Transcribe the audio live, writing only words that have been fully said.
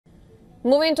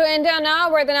Moving to India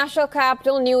now, where the national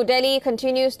capital, New Delhi,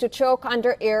 continues to choke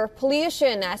under air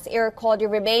pollution as air quality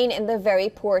remain in the very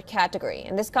poor category.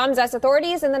 And this comes as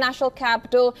authorities in the national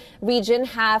capital region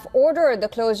have ordered the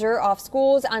closure of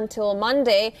schools until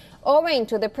Monday owing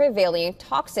to the prevailing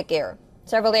toxic air.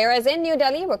 Several areas in New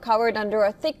Delhi were covered under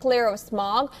a thick layer of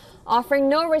smog, offering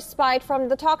no respite from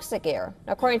the toxic air.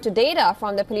 According to data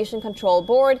from the Pollution Control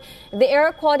Board, the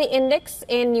air quality index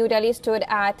in New Delhi stood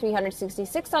at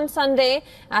 366 on Sunday,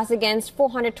 as against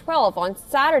 412 on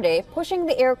Saturday, pushing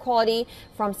the air quality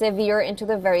from severe into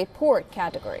the very poor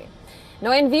category.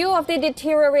 Now, in view of the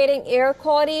deteriorating air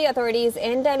quality, authorities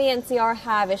in Delhi NCR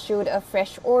have issued a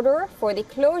fresh order for the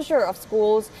closure of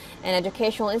schools and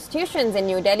educational institutions in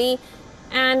New Delhi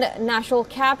and national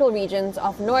capital regions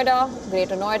of Noida,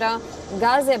 Greater Noida,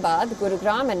 Ghaziabad,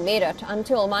 Gurugram and Meerut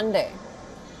until Monday.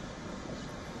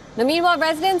 Now, meanwhile,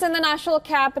 residents in the national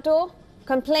capital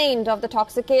complained of the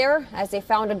toxic air as they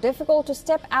found it difficult to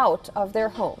step out of their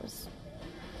homes.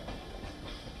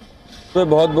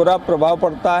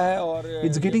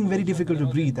 It's getting very difficult to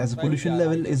breathe as the pollution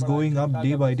level is going up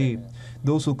day by day.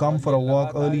 Those who come for a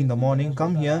walk early in the morning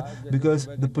come here because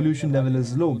the pollution level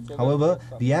is low. However,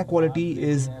 the air quality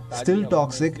is still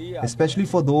toxic, especially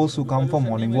for those who come for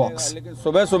morning walks.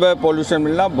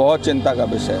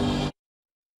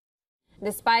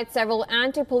 Despite several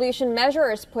anti-pollution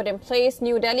measures put in place,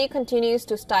 New Delhi continues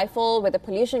to stifle with the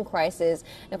pollution crisis.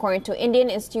 According to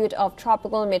Indian Institute of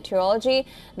Tropical Meteorology,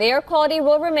 the air quality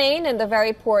will remain in the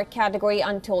very poor category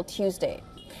until Tuesday.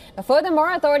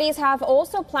 Furthermore, authorities have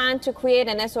also planned to create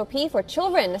an SOP for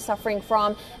children suffering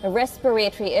from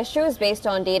respiratory issues based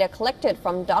on data collected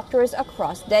from doctors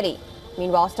across Delhi.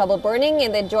 Meanwhile, stubble burning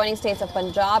in the adjoining states of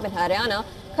Punjab and Haryana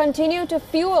continue to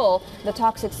fuel the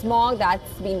toxic smog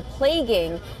that's been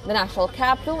plaguing the national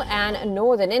capital and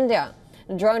northern India.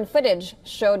 Drone footage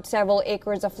showed several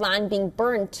acres of land being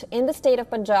burnt in the state of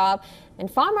Punjab, and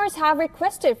farmers have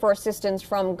requested for assistance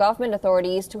from government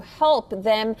authorities to help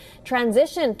them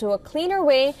transition to a cleaner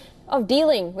way of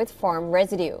dealing with farm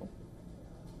residue.